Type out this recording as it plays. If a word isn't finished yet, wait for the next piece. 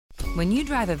When you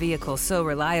drive a vehicle so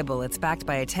reliable it's backed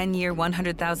by a 10-year,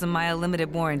 100,000-mile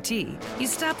limited warranty, you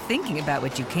stop thinking about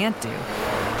what you can't do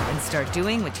and start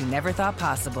doing what you never thought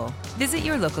possible. Visit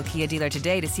your local Kia dealer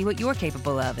today to see what you're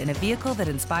capable of in a vehicle that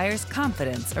inspires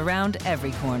confidence around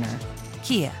every corner.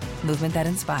 Kia, movement that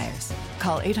inspires.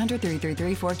 Call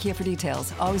 800-333-4KIA for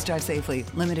details. Always drive safely.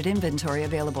 Limited inventory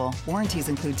available. Warranties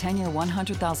include 10-year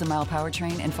 100,000-mile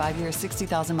powertrain and 5-year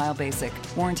 60,000-mile basic.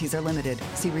 Warranties are limited.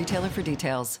 See retailer for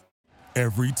details.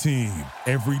 Every team,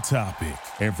 every topic,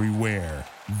 everywhere.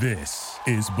 This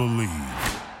is Believe.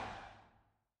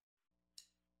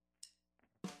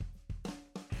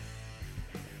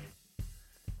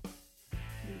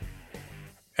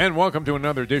 And welcome to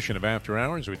another edition of After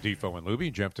Hours with Defo and Luby,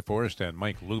 Jeff DeForest and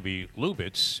Mike Luby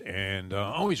Lubitz. And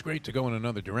always great to go in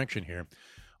another direction here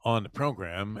on the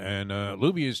program. And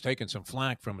Luby has taken some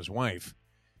flack from his wife,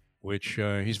 which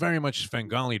he's very much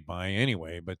Svengali'd by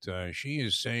anyway. But she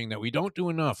is saying that we don't do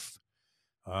enough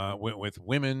with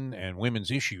women and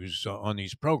women's issues on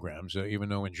these programs, even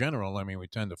though in general, I mean, we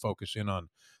tend to focus in on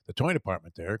the toy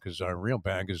department there because our real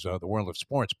bag is the world of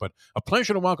sports. But a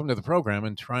pleasure to welcome to the program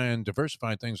and try and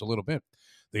diversify things a little bit,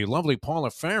 the lovely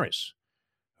Paula Faris,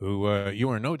 who you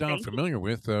are no doubt familiar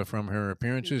with from her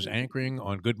appearances anchoring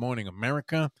on Good Morning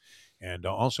America and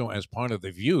also as part of The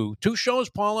View. Two shows,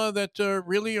 Paula, that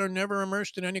really are never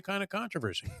immersed in any kind of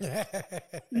controversy.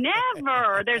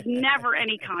 Never. There's never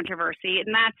any controversy.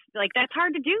 And that's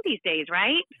hard to do these days,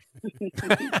 right?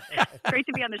 Great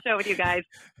to be on the show with you guys.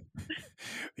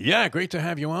 Yeah, great to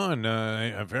have you on.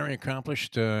 A very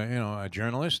accomplished, a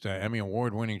journalist, Emmy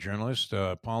Award-winning journalist,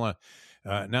 Paula,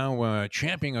 now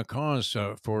championing a cause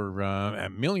for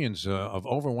millions of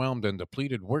overwhelmed and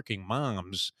depleted working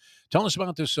moms. Tell us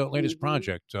about this latest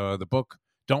project, the book,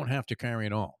 Don't Have to Carry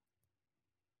It All.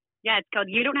 Yeah, it's called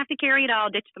You Don't Have to Carry It All,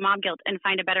 Ditch the Mom Guilt, and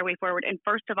Find a Better Way Forward. And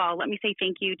first of all, let me say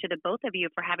thank you to the both of you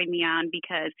for having me on,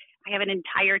 because I have an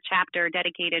entire chapter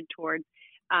dedicated towards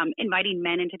inviting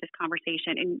men into this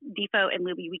conversation. And Defo and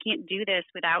Luby, we can't do this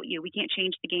without you. We can't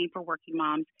change the game for working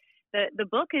moms. The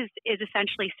book is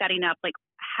essentially setting up like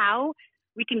how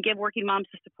we can give working moms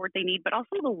the support they need, but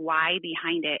also the why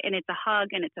behind it. And it's a hug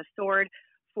and it's a sword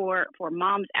for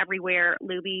moms everywhere.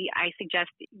 Luby, I suggest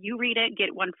you read it,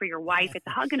 get one for your wife. It's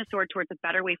a hug and a sword towards a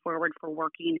better way forward for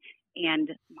working and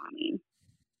momming.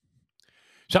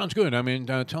 Sounds good. I mean,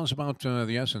 tell us about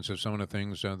the essence of some of the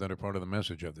things that are part of the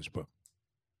message of this book.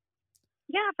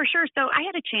 Yeah, for sure. So I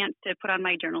had a chance to put on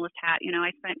my journalist hat. You know,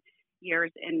 I spent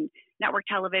years in network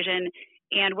television.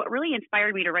 And what really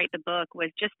inspired me to write the book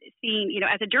was just seeing, you know,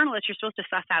 as a journalist, you're supposed to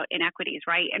suss out inequities,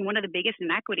 right? And one of the biggest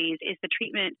inequities is the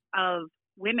treatment of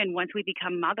women once we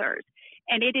become mothers.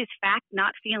 And it is fact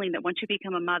not feeling that once you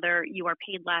become a mother, you are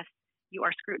paid less, you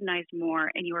are scrutinized more,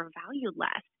 and you are valued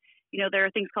less. You know, there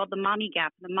are things called the mommy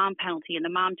gap, the mom penalty, and the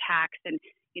mom tax, and,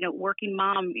 you know, working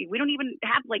mom. We don't even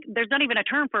have, like, there's not even a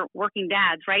term for working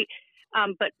dads, right?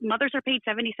 But mothers are paid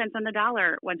 70 cents on the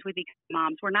dollar once we become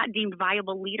moms. We're not deemed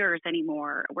viable leaders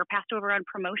anymore. We're passed over on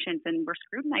promotions, and we're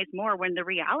scrutinized more, when the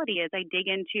reality is I dig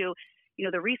into, you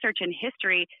know, the research and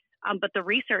history, but the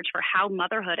research for how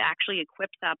motherhood actually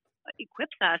equips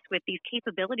us with these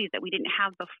capabilities that we didn't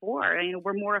have before. You know,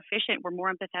 we're more efficient, we're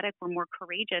more empathetic, we're more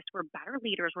courageous, we're better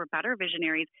leaders, we're better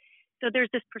visionaries. So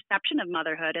there's this perception of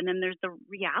motherhood, and then there's the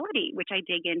reality, which I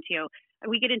dig into.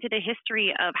 We get into the history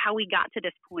of how we got to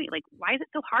this point. Like, why is it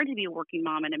so hard to be a working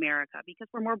mom in America? Because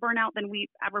we're more burnout than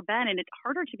we've ever been, and it's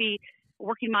harder to be a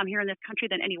working mom here in this country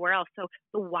than anywhere else. So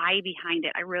the why behind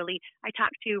it, I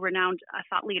talk to renowned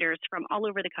thought leaders from all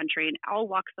over the country in all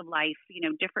walks of life, you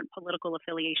know, different political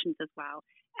affiliations as well,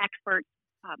 experts,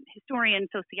 historians,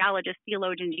 sociologists,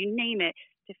 theologians, you name it,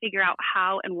 to figure out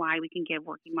how and why we can give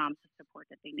working moms the support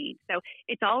that they need. So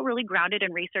it's all really grounded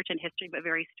in research and history, but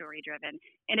very story-driven.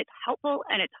 And it's helpful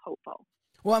and it's hopeful.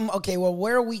 Well,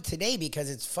 where are we today? Because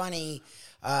it's funny.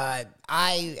 I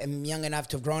am young enough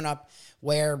to have grown up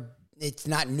where it's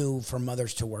not new for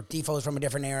mothers to work. Defo is from a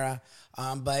different era,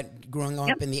 but growing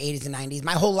up in the 80s and 90s,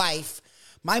 my whole life,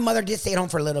 my mother did stay at home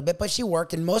for a little bit, but she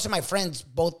worked, and most of my friends,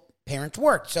 both parents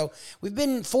worked. So we've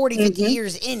been 40, 50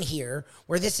 years in here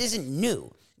where this isn't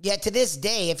new. Yet to this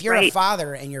day, if you're a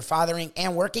father and you're fathering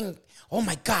and working, oh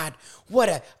my God, what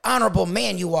an honorable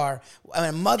man you are.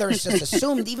 A mother is just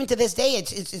assumed. Even to this day,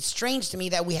 it's strange to me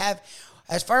that we have,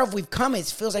 as far as we've come, it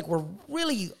feels like we're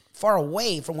really far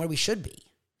away from where we should be.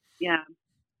 Yeah.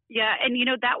 Yeah. And, you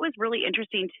know, that was really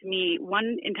interesting to me.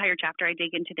 One entire chapter, I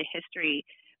dig into the history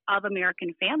of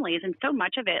American families. And so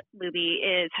much of it,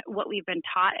 Luby, is what we've been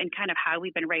taught and kind of how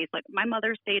we've been raised. Like, my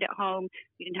mother stayed at home.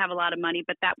 We didn't have a lot of money,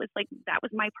 but that was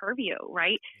my purview,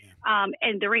 right?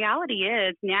 And the reality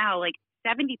is now, like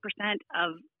 70%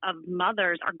 of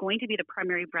mothers are going to be the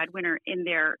primary breadwinner in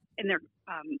their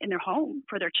home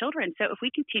for their children. So if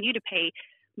we continue to pay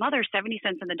mothers 70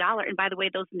 cents on the dollar, and by the way,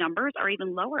 those numbers are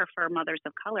even lower for mothers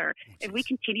of color. If we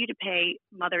continue to pay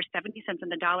mothers 70 cents on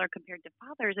the dollar compared to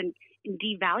fathers, and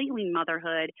devaluing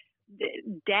motherhood,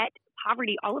 debt,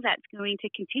 poverty, all of that's going to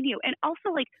continue. And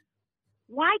also, like,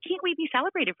 why can't we be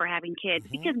celebrated for having kids?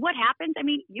 Because what happens? I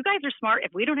mean, you guys are smart.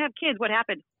 If we don't have kids, what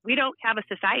happens? We don't have a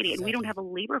society, and we don't have a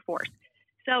labor force.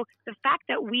 So the fact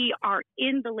that we are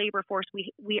in the labor force,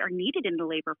 we are needed in the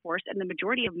labor force, and the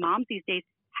majority of moms these days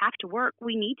have to work.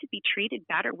 We need to be treated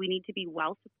better. We need to be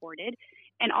well supported.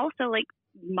 And also, like,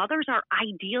 mothers are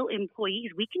ideal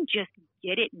employees. We can just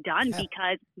get it done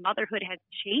because motherhood has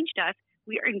changed us.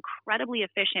 We are incredibly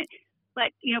efficient.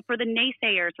 But, you know, for the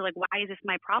naysayers, so like, why is this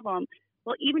my problem?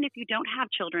 Well, even if you don't have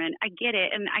children, I get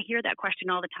it. And I hear that question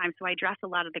all the time. So I address a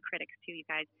lot of the critics too, you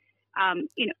guys.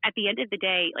 You know, at the end of the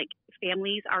day, like,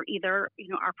 families are either, you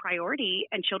know, our priority,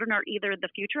 and children are either the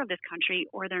future of this country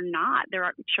or they're not.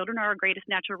 Children are our greatest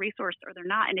natural resource or they're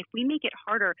not. And if we make it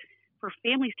harder for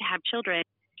families to have children,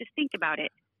 just think about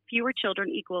it. Fewer children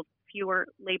equals fewer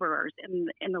laborers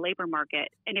in the labor market.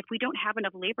 And if we don't have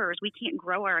enough laborers, we can't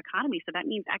grow our economy. So that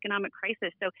means economic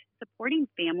crisis. So supporting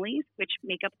families, which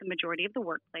make up the majority of the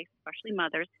workplace, especially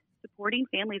mothers, supporting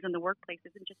families in the workplace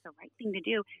isn't just the right thing to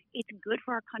do. It's good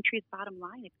for our country's bottom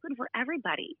line. It's good for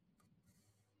everybody.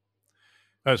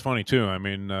 That's funny, too. I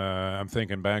mean, I'm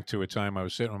thinking back to a time I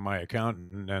was sitting with my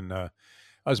accountant, and I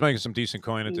was making some decent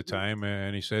coin at the time,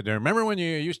 and he said, remember when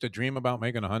you used to dream about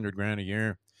making $100,000 a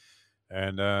year?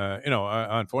 And, you know,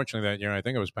 unfortunately that year, I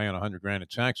think I was paying $100,000 in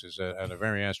taxes at a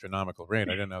very astronomical rate.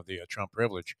 I didn't have the Trump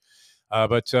privilege.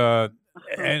 But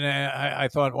I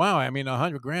thought, wow, I mean,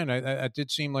 $100,000, that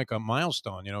did seem like a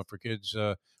milestone, you know, for kids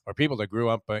or people that grew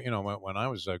up, you know, when I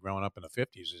was growing up in the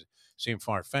 50s, it seemed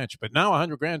far-fetched. But now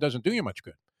 $100,000 doesn't do you much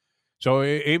good. So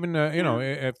even, you know,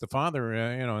 if the father,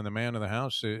 you know, and the man of the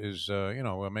house is, you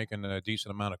know, making a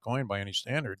decent amount of coin by any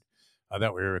standard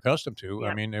that we're accustomed to,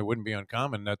 I mean, it wouldn't be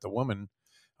uncommon that the woman,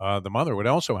 the mother, would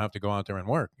also have to go out there and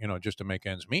work, you know, just to make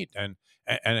ends meet. And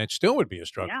it still would be a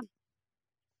struggle.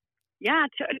 Yeah,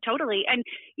 totally. And,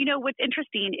 you know, what's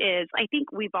interesting is I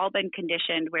think we've all been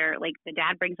conditioned where, like, the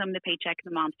dad brings home the paycheck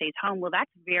and the mom stays home. Well,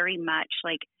 that's very much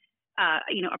like,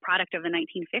 you know, a product of the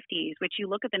 1950s, which you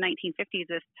look at the 1950s,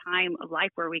 this time of life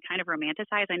where we kind of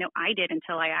romanticize. I know I did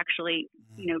until I actually,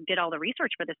 you know, did all the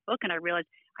research for this book, and I realized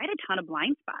I had a ton of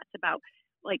blind spots about,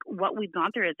 like, what we've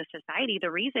gone through as a society.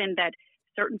 The reason that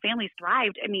certain families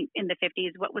thrived, I mean, in the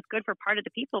 50s, what was good for part of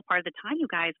the people, part of the time, you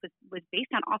guys, was based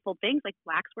on awful things. Like,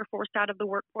 blacks were forced out of the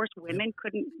workforce, women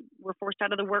were forced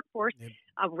out of the workforce.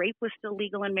 Rape was still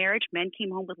legal in marriage. Men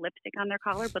came home with lipstick on their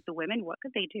collar, but the women, what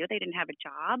could they do? They didn't have a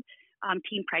job.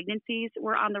 Teen pregnancies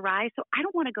were on the rise. So I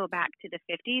don't want to go back to the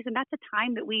 50s, and that's a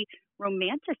time that we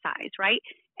romanticize, right?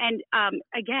 And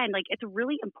again, like, it's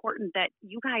really important that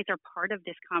you guys are part of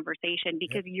this conversation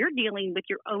because you're dealing with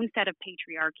your own set of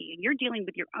patriarchy, and you're dealing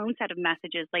with your own set of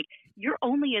messages. Like, you're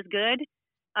only as good,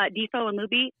 Defo and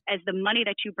Luby, as the money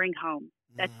that you bring home.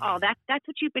 That's all. That's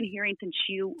what you've been hearing since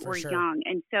you were young.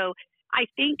 And so I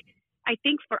think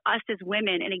for us as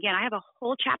women, and again, I have a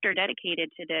whole chapter dedicated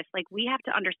to this, like, we have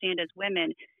to understand as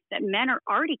women that men are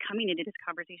already coming into this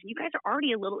conversation. You guys are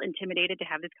already a little intimidated to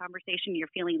have this conversation. You're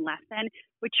feeling less than,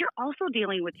 but you're also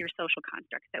dealing with your social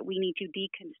constructs that we need to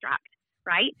deconstruct,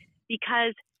 right?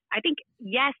 Because I think,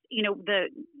 yes, you know,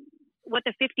 what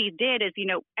the 50s did is, you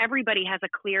know, everybody has a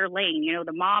clear lane. You know,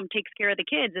 the mom takes care of the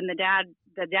kids and the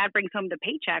dad brings home the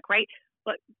paycheck, right?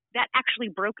 But that actually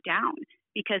broke down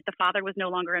because the father was no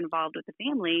longer involved with the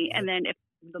family. And then if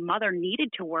the mother needed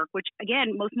to work, which,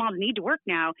 again, most moms need to work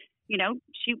now, you know,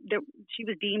 she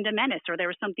was deemed a menace or there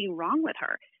was something wrong with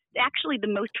her. Actually, the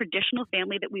most traditional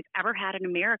family that we've ever had in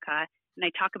America, and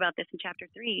I talk about this in chapter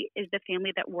 3, is the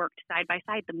family that worked side by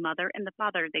side, the mother and the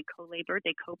father. They co-labored,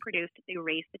 they co-produced, they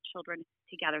raised the children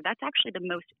together. That's actually the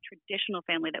most traditional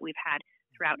family that we've had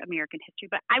throughout American history.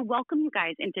 But I welcome you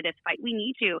guys into this fight. We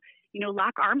need you, you know,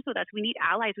 lock arms with us. We need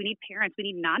allies. We need parents. We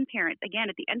need non-parents. Again,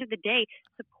 at the end of the day,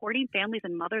 supporting families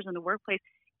and mothers in the workplace,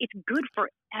 it's good for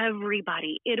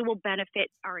everybody. It will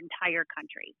benefit our entire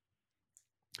country.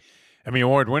 Emmy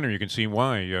Award winner, you can see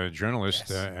why, journalist,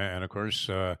 and of course,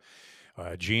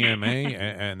 GMA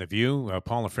and The View.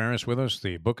 Paula Faris with us.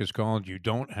 The book is called You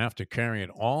Don't Have to Carry It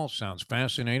All. Sounds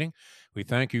fascinating. We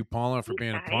thank you, Paula, for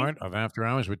being a guys. part of After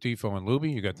Hours with Defo and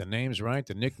Luby. You got the names right,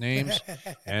 the nicknames,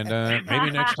 and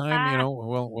maybe next time,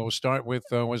 we'll start with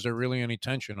was there really any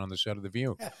tension on the set of The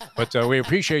View? But we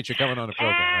appreciate you coming on the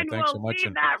program. And Thanks we'll so much.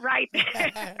 leave that right there.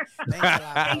 Thanks a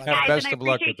lot, Paula. guys, Best and of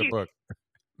luck with the you. book.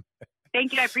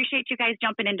 Thank you. I appreciate you guys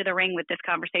jumping into the ring with this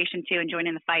conversation too and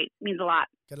joining the fight. It means a lot.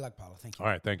 Good luck, Paula. Thank you.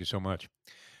 All right, thank you so much,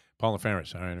 Paula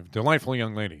Ferris. All right, delightful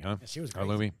young lady, huh? Yeah, she was great.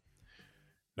 Luby.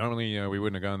 Normally, we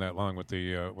wouldn't have gone that long with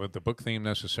the book theme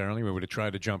necessarily. We would have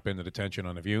tried to jump into the tension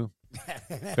on The View.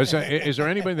 Is there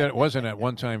anybody that wasn't at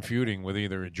one time feuding with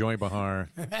either Joy Behar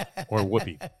or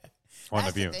Whoopi on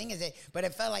That's The View? the thing, but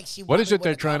it felt like she. What is it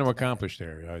they're would've trying to talked about accomplish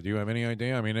there? Do you have any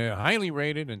idea? I mean, a highly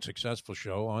rated and successful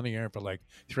show on the air for like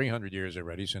 300 years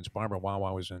already, since Barbara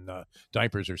Wawa was in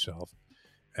diapers herself.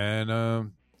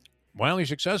 And wildly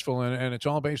successful, and it's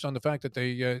all based on the fact that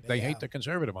they hate the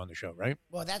conservative on the show, right?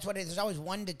 Well, that's what it is. There's always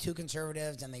 1 to 2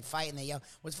 conservatives, and they fight and they yell.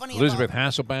 What's funny Elizabeth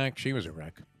about Hasselbeck, she was a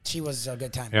wreck. she was a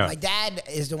good time. Yeah. My dad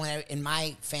is the one in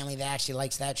my family that actually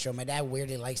likes that show. My dad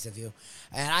weirdly likes The View,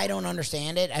 and I don't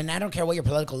understand it. And I don't care what your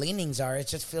political leanings are. It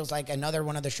just feels like another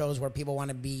one of the shows where people want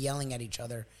to be yelling at each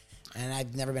other, and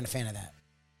I've never been a fan of that.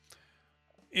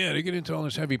 Yeah, they get into all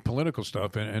this heavy political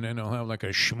stuff, and then they'll have like a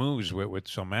schmooze with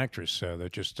some actress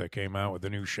that just came out with a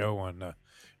new show on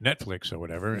Netflix or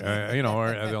whatever, or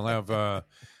they'll have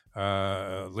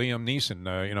Liam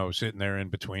Neeson, sitting there in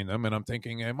between them, and I'm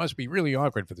thinking it must be really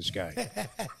awkward for this guy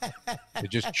to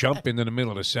just jump into the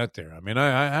middle of the set there. I mean,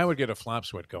 I would get a flop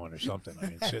sweat going or something. I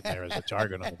mean, sitting there as a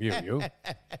target on The View. You?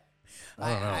 I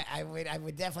don't know. I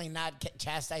would definitely not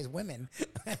chastise women.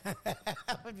 I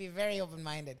would be very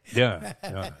open-minded. Yeah.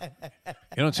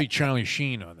 You don't see Charlie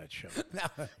Sheen on that show.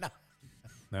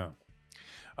 No.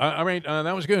 All right,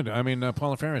 that was good. I mean,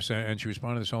 Paula Ferris, and she was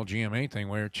part of this whole GMA thing,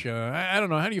 which, I don't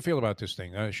know, how do you feel about this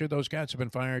thing? Should those cats have been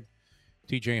fired?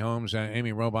 TJ Holmes,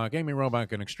 Amy Robach. Amy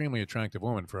Robach, an extremely attractive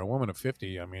woman. For a woman of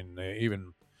 50, I mean,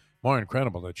 even more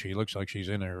incredible that she looks like she's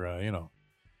in her,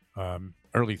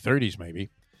 early 30s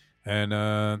maybe. And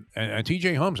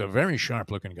TJ Holmes, a very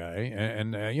sharp-looking guy.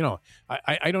 And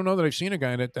I don't know that I've seen a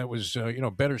guy that was,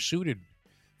 better suited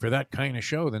for that kind of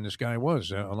show than this guy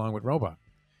was, along with Robach.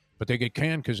 But they get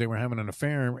canned because they were having an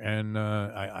affair, and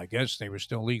I guess they were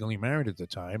still legally married at the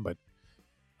time, but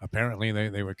apparently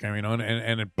they were carrying on.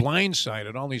 And it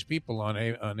blindsided all these people on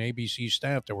ABC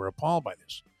staff that were appalled by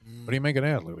this. What do you make of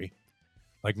that, Louis?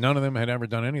 Like none of them had ever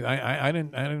done anything. I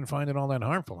didn't find it all that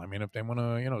harmful. I mean, if they want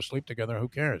to sleep together, who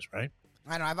cares, right?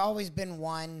 I know. I've always been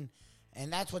one,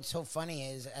 and that's what's so funny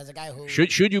is as a guy who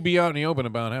should you be out in the open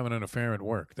about having an affair at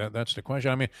work? That's the question.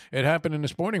 I mean, it happened in the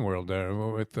sporting world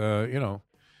with Udomi,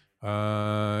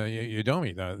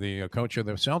 the coach of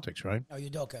the Celtics, right? Oh,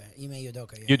 Udoka, Ime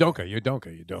Udoka. Yeah.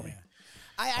 Udomi. Yeah.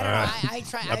 I don't know. I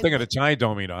try. I'm thinking of Ty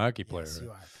Domi, the hockey player. Yes,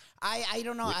 you are. I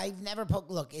don't know. I've never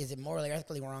poked. Look, is it morally,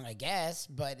 ethically wrong? I guess,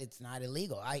 but it's not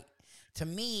illegal. To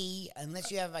me,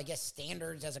 unless you have, I guess,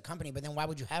 standards as a company, but then why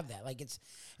would you have that? Like, if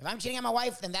I'm cheating on my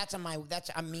wife, then that's on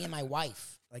me and my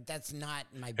wife. Like, that's not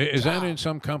my. Is job. that in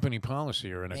some company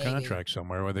policy or in a contract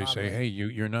somewhere where they say, hey,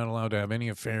 you're not allowed to have any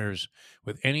affairs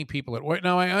with any people at work?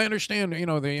 Now, I understand, the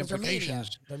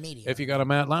implications. They're media. If you got a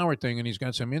Matt Lauer thing and he's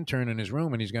got some intern in his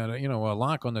room and he's got a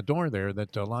lock on the door there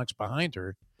that locks behind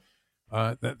her.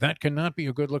 That cannot be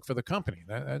a good look for the company.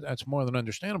 That's more than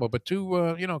understandable. But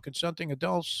two, consenting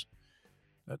adults,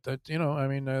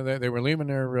 they were leaving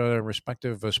their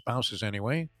respective spouses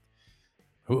anyway.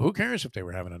 Who cares if they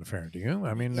were having an affair? Do you?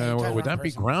 I mean, would that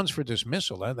be grounds for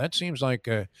dismissal? That seems like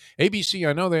ABC.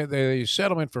 I know the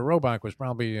settlement for Robach was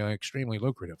probably extremely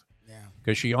lucrative. Yeah.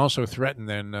 Because she also threatened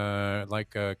then,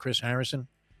 Chris Harrison.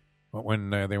 When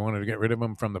they wanted to get rid of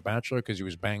him from The Bachelor because he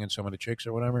was banging some of the chicks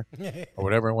or whatever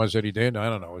it was that he did. I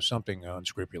don't know. It was something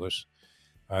unscrupulous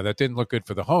that didn't look good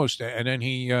for the host. And then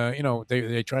he,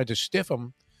 they tried to stiff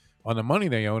him on the money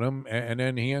they owed him. And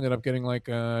then he ended up getting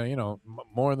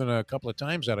more than a couple of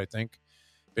times that, I think,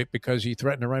 because he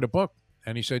threatened to write a book.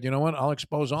 And he said, you know what? I'll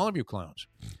expose all of you clowns.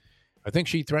 I think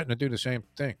she threatened to do the same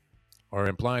thing or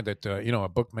implied that, a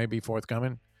book may be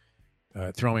forthcoming,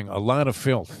 throwing a lot of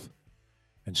filth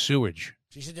and sewage.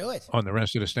 She should do it on the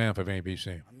rest of the staff of ABC.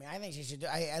 I mean, I think she should do.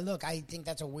 I think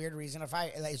that's a weird reason.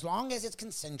 As long as it's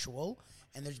consensual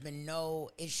and there's been no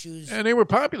issues. And they were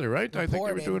popular, right? I think they were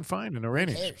reported, doing fine in the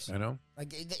ratings.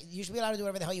 Like you should be allowed to do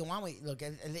whatever the hell you want. Look, you're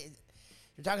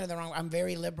talking to the wrong. I'm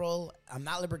very liberal. I'm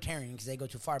not libertarian because they go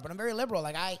too far, but I'm very liberal.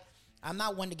 Like I'm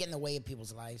not one to get in the way of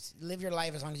people's lives. Live your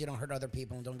life as long as you don't hurt other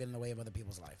people and don't get in the way of other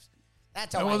people's lives.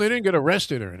 That's how well, they didn't get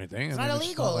arrested or anything. It's I not mean,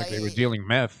 illegal. not like they were dealing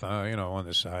meth, on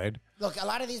the side. Look, a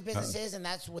lot of these businesses, and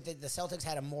that's what the Celtics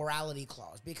had a morality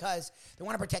clause because they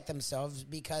want to protect themselves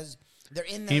because they're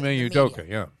in the Ime media. Udoka,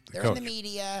 yeah. They're coach. in the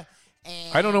media.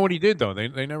 And I don't know what he did, though.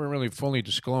 They never really fully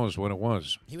disclosed what it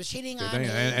was. He was cheating Did on they?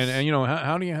 his... And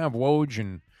how do you have Woj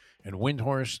and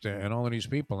Windhorst and all of these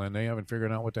people, and they haven't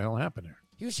figured out what the hell happened there?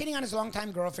 He was cheating on his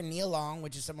longtime girlfriend, Nia Long,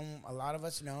 which is someone a lot of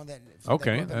us know that...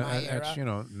 Okay, that my that's,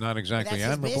 era. not exactly That's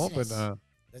his admirable, business. but...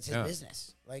 That's his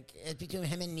business. Like, it's between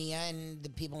him and Nia and the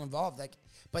people involved. Like,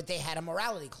 but they had a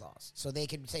morality clause. So they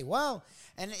could say, well...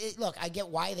 And look, I get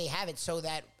why they have it, so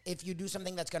that if you do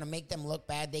something that's going to make them look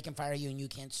bad, they can fire you and you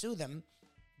can't sue them.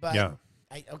 But,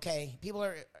 people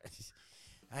are...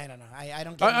 I don't know. I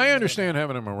don't get I understand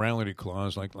having a morality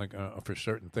clause like for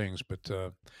certain things, but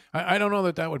I don't know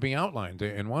that would be outlined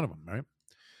in one of them, right?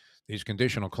 These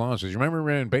conditional clauses. You remember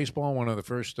in baseball, one of the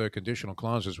first conditional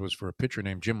clauses was for a pitcher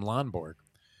named Jim Lonborg,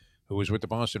 who was with the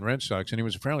Boston Red Sox, and he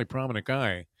was a fairly prominent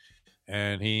guy,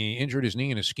 and he injured his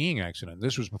knee in a skiing accident.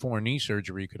 This was before knee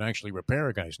surgery could actually repair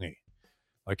a guy's knee.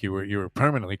 Like you were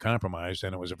permanently compromised,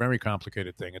 and it was a very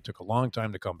complicated thing. It took a long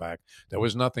time to come back. There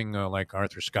was nothing like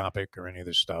arthroscopic or any of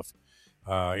this stuff,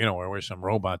 where some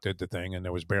robot did the thing, and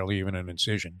there was barely even an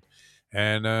incision.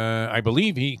 And I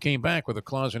believe he came back with a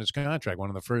clause in his contract, one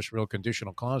of the first real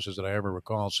conditional clauses that I ever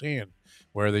recall seeing,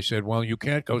 where they said, well, you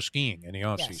can't go skiing in the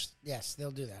offseason. Yes, they'll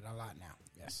do that a lot now.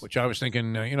 Yes. Which I was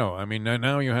thinking, now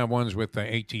you have ones with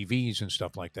ATVs and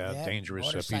stuff like that,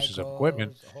 dangerous pieces of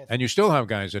equipment, and you still have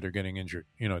guys that are getting injured,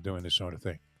 doing this sort of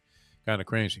thing. Kind of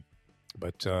crazy.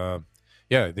 But,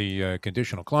 the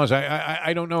conditional clause,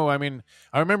 I don't know. I mean,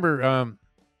 I remember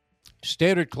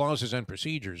standard clauses and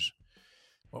procedures.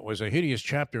 What was a hideous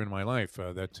chapter in my life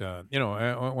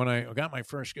when I got my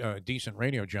first decent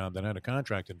radio job that had a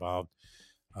contract involved,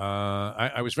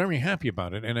 I was very happy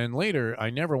about it. And then later, I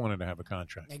never wanted to have a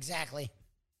contract. Exactly.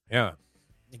 Yeah.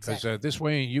 Because this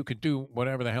way you could do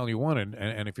whatever the hell you wanted.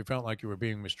 And if you felt like you were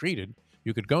being mistreated,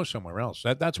 you could go somewhere else.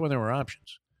 That's when there were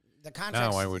options. The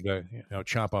contracts... Now I would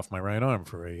chop off my right arm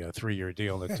for a 3-year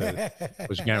deal that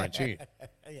was guaranteed.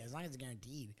 Yeah, as long as it's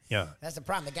guaranteed. Yeah. That's the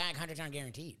problem. The guy contracts aren't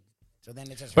guaranteed. So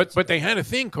then it just but they had a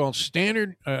thing called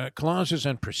standard clauses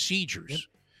and procedures. Yep.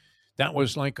 That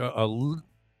was like a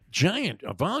giant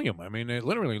volume. I mean, it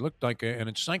literally looked like an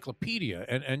encyclopedia.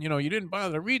 And you didn't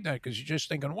bother to read that because you're just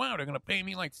thinking, wow, they're going to pay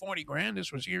me like $40,000.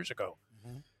 This was years ago.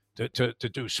 Mm-hmm. To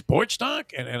do sports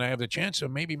stock and I have the chance to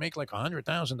maybe make like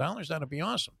 $100,000. That'd be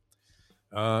awesome.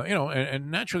 And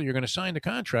naturally you're going to sign the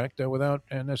contract without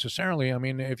necessarily, I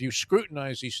mean, if you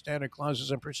scrutinize these standard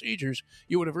clauses and procedures,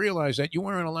 you would have realized that you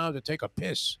weren't allowed to take a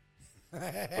piss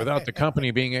without the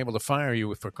company being able to fire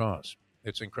you for cause.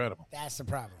 It's incredible. That's the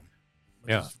problem.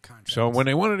 Yeah. So when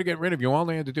they wanted to get rid of you, all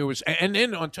they had to do was, and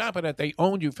then on top of that, they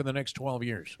owned you for the next 12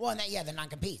 years. Well, the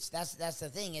non-competes. That's the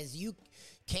thing is you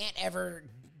can't ever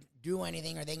do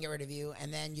anything or they can get rid of you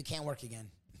and then you can't work again.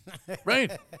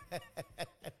 Right.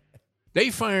 They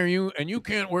fire you, and you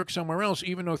can't work somewhere else,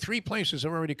 even though 3 places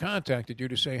have already contacted you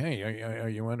to say, hey, are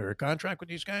you under a contract with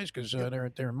these guys? Because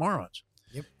they're morons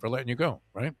for letting you go,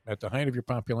 right? At the height of your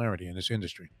popularity in this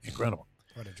industry. Incredible.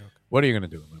 What a joke. What are you going to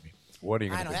do, Libby? What are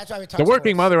you going to do? That's why we talk the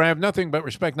working mother, I have nothing but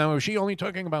respect. Now, is she only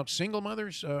talking about single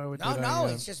mothers? No,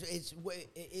 it's just,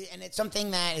 and it's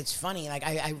something that it's funny. Like,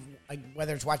 I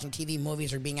whether it's watching TV,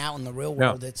 movies, or being out in the real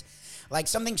world, it's like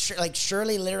something like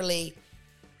Shirley literally...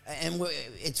 And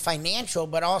it's financial,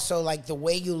 but also like the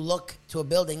way you look to a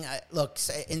building. Look,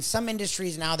 in some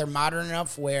industries now, they're modern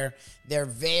enough where they're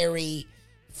very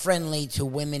friendly to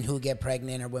women who get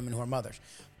pregnant or women who are mothers.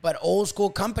 But old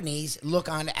school companies look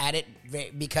on at it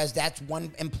because that's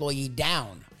one employee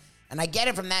down. And I get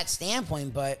it from that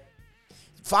standpoint, but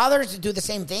fathers do the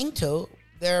same thing too.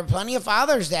 There are plenty of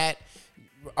fathers that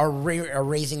are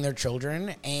raising their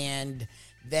children, and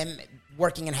them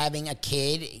working and having a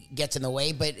kid gets in the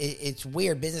way, but it's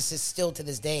weird. Businesses still to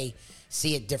this day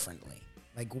see it differently.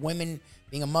 Like women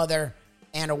being a mother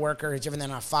and a worker is different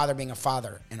than a father being a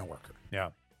father and a worker. Yeah.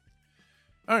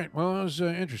 All right. Well, that was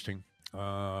interesting.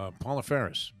 Paula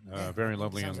Ferris, very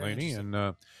lovely young lady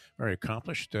and very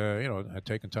accomplished. Had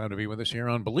taken time to be with us here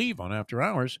on Believe on After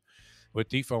Hours with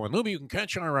Defo and Luby. You can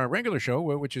catch our regular show,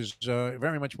 which is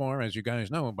very much more, as you guys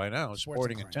know by now,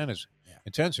 sporting and tennis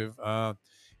intensive.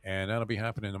 And that'll be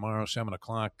happening tomorrow, 7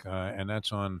 o'clock, and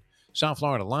that's on South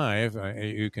Florida Live.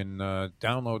 You can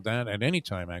download that at any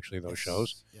time, actually, those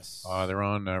shows. Yes. They're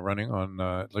on running on,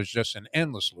 there's just an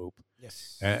endless loop.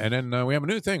 Yes. And then we have a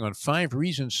new thing on 5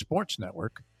 Reasons Sports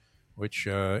Network, which,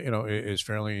 is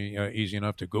fairly easy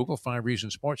enough to Google. 5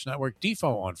 Reasons Sports Network,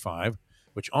 Defo on 5,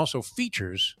 which also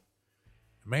features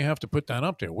May have to put that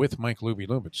up there with Mike Luby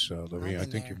Lubitz. Louie, I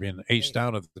think there. you're being aced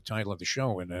out of the title of the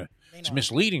show, and it's know.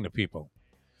 misleading to people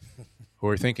who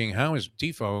are thinking, how is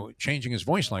Defoe changing his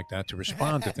voice like that to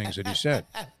respond to things that he said?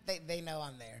 They know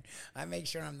I'm there. I make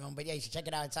sure I'm known. But yeah, you should check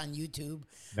it out. It's on YouTube.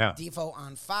 Yeah. Defoe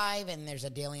on 5, and there's a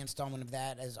daily installment of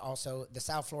that as also the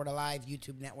South Florida Live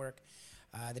YouTube network,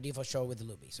 the Defoe Show with the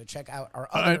Luby. So check out our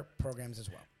other programs as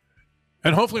well.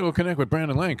 And hopefully we'll connect with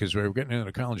Brandon Lang because we're getting into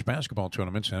the college basketball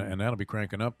tournaments, and that'll be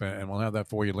cranking up, and we'll have that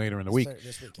for you later in the week.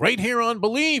 This week. Right here on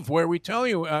Believe, where we tell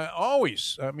you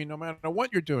always, I mean, no matter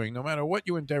what you're doing, no matter what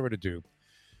you endeavor to do,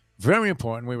 very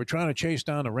important. We were trying to chase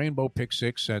down a rainbow pick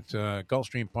six at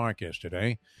Gulfstream Park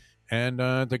yesterday, and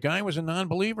the guy was a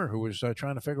non-believer who was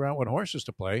trying to figure out what horses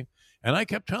to play. And I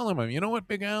kept telling him, you know what,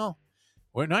 Big Al,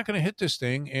 we're not going to hit this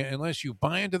thing unless you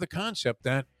buy into the concept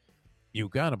that you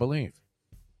got to believe.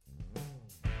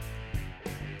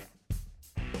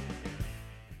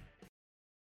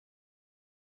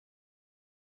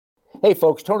 Hey,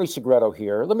 folks, Tony Segreto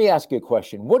here. Let me ask you a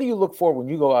question. What do you look for when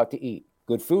you go out to eat?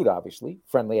 Good food, obviously,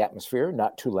 friendly atmosphere,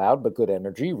 not too loud, but good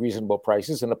energy, reasonable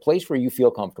prices, and a place where you feel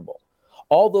comfortable.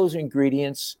 All those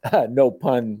ingredients, no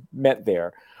pun meant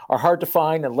there, are hard to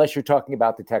find unless you're talking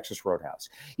about the Texas Roadhouse.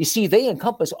 You see, they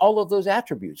encompass all of those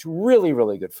attributes. Really,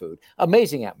 really good food,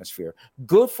 amazing atmosphere,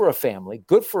 good for a family,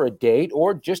 good for a date,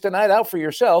 or just a night out for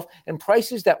yourself, and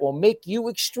prices that will make you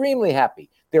extremely happy.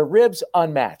 Their ribs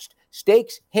unmatched.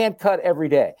 Steaks, hand-cut every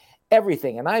day.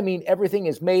 Everything, and I mean everything,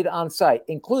 is made on site,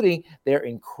 including their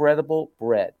incredible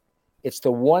bread. It's the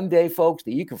one day, folks,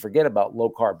 that you can forget about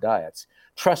low-carb diets.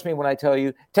 Trust me when I tell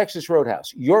you, Texas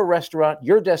Roadhouse, your restaurant,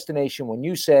 your destination when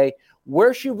you say,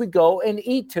 where should we go and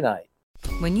eat tonight?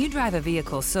 When you drive a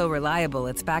vehicle so reliable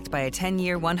it's backed by a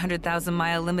 10-year,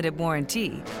 100,000-mile limited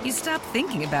warranty, you stop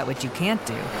thinking about what you can't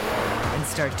do and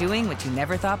start doing what you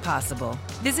never thought possible.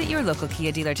 Visit your local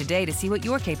Kia dealer today to see what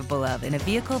you're capable of in a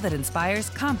vehicle that inspires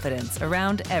confidence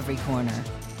around every corner.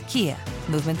 Kia,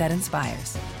 movement that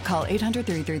inspires. Call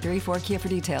 800-333-4KIA for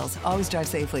details. Always drive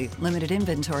safely. Limited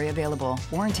inventory available.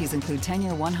 Warranties include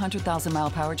 10-year,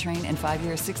 100,000-mile powertrain and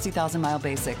 5-year, 60,000-mile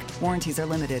basic. Warranties are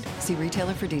limited. See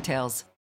retailer for details.